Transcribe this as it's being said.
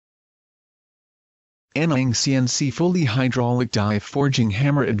Annealing CNC fully hydraulic die forging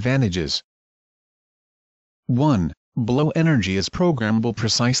hammer advantages. 1. Blow energy is programmable,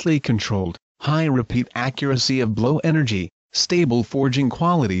 precisely controlled, high repeat accuracy of blow energy, stable forging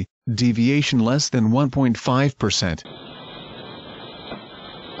quality, deviation less than 1.5%.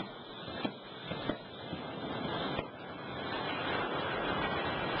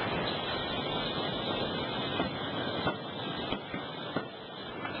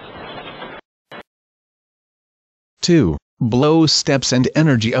 2. Blow steps and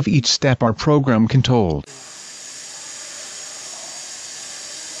energy of each step are program controlled.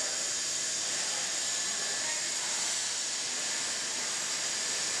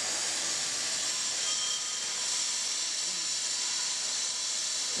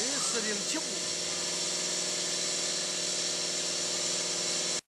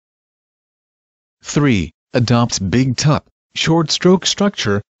 Three. Adopts big top, short stroke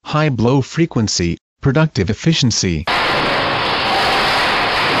structure, high blow frequency, productive efficiency.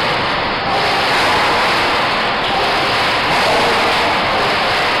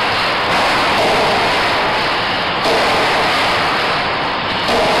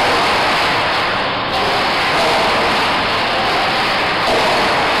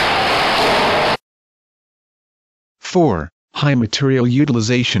 Four. High material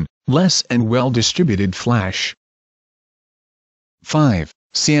utilization, less and well-distributed flash. 5.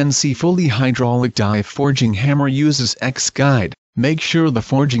 CNC fully hydraulic die forging hammer uses X-guide, make sure the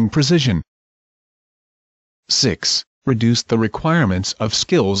forging precision. 6. Reduce the requirements of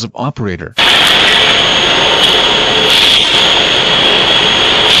skills of operator.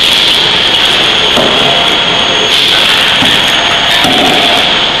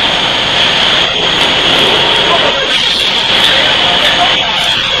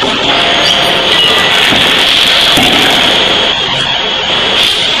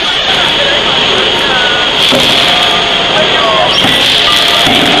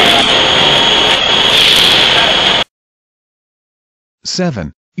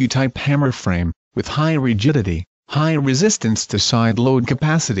 7. U-type hammer frame, with high rigidity, high resistance to side load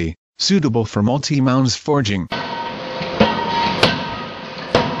capacity, suitable for multi-mounds forging.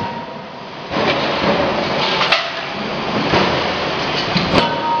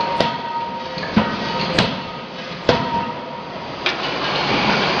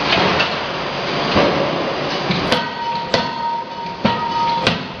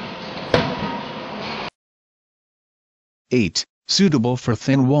 Eight. Suitable for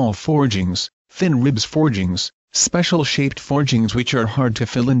thin wall forgings, thin ribs forgings, special shaped forgings which are hard to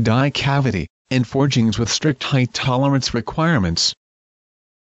fill in die cavity, and forgings with strict height tolerance requirements.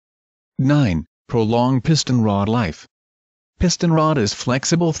 9. Prolonged piston rod life. Piston rod is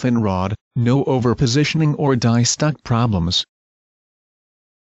flexible thin rod, no over-positioning or die stuck problems.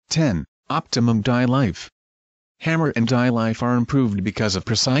 10. Optimum die life. Hammer and die life are improved because of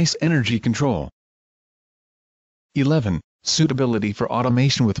precise energy control. 11. Suitability for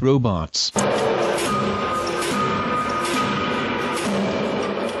automation with robots.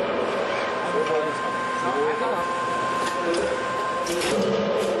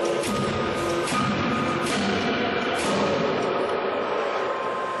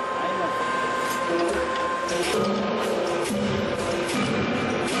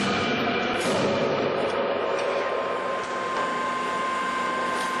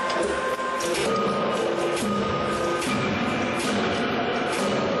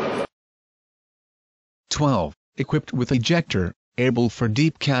 12. Equipped with ejector, able for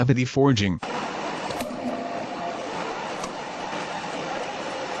deep cavity forging.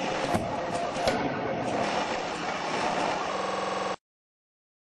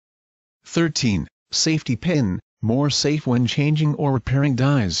 13. Safety pin, more safe when changing or repairing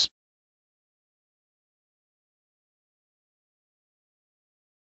dies.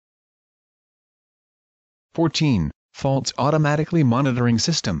 14. Faults automatically monitoring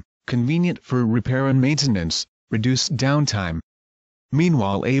system, convenient for repair and maintenance, reduced downtime.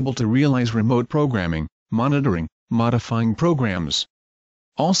 Meanwhile able to realize remote programming, monitoring, modifying programs.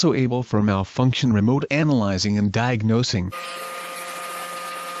 Also able for malfunction remote analyzing and diagnosing.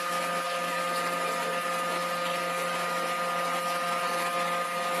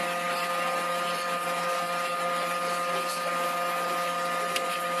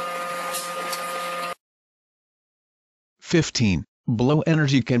 (15) Blow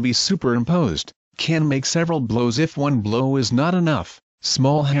energy can be superimposed, can make several blows if one blow is not enough.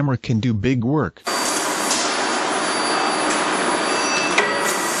 Small hammer can do big work.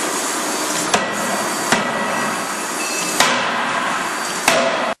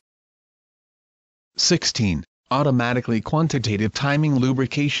 16. Automatically quantitative timing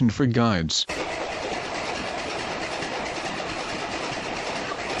lubrication for guides.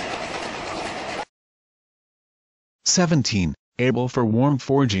 17. Able for warm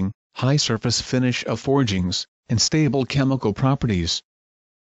forging, high surface finish of forgings, and stable chemical properties.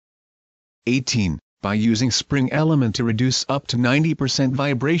 18. By using spring element to reduce up to 90%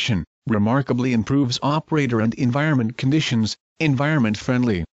 vibration, remarkably improves operator and environment conditions, environment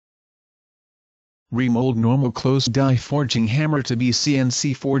friendly. Remold normal closed die forging hammer to be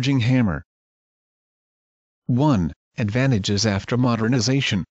CNC forging hammer. 1. Advantages after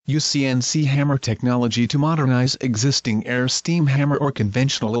modernization. Use CNC hammer technology to modernize existing air steam hammer or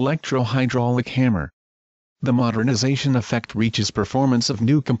conventional electro-hydraulic hammer. The modernization effect reaches performance of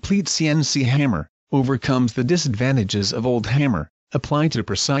new complete CNC hammer, overcomes the disadvantages of old hammer, applied to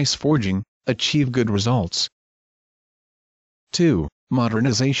precise forging, achieve good results. 2.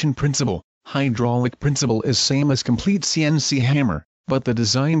 Modernization principle. Hydraulic principle is same as complete CNC hammer, but the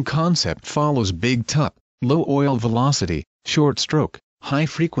design concept follows big top, low oil velocity, short stroke, high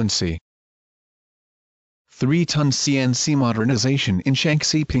frequency. 3-ton CNC modernization in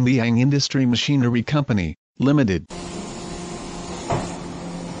Shaanxi Pingliang Industry Machinery Company, Limited.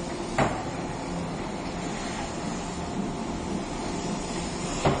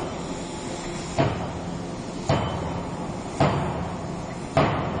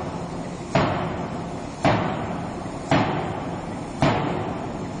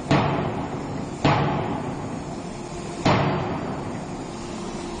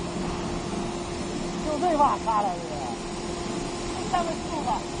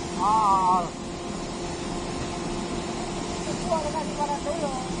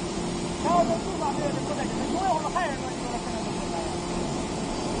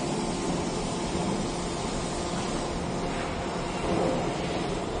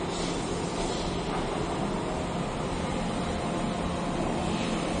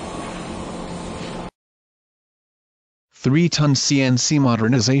 Three-ton CNC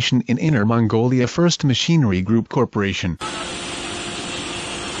modernization in Inner Mongolia First Machinery Group Corporation.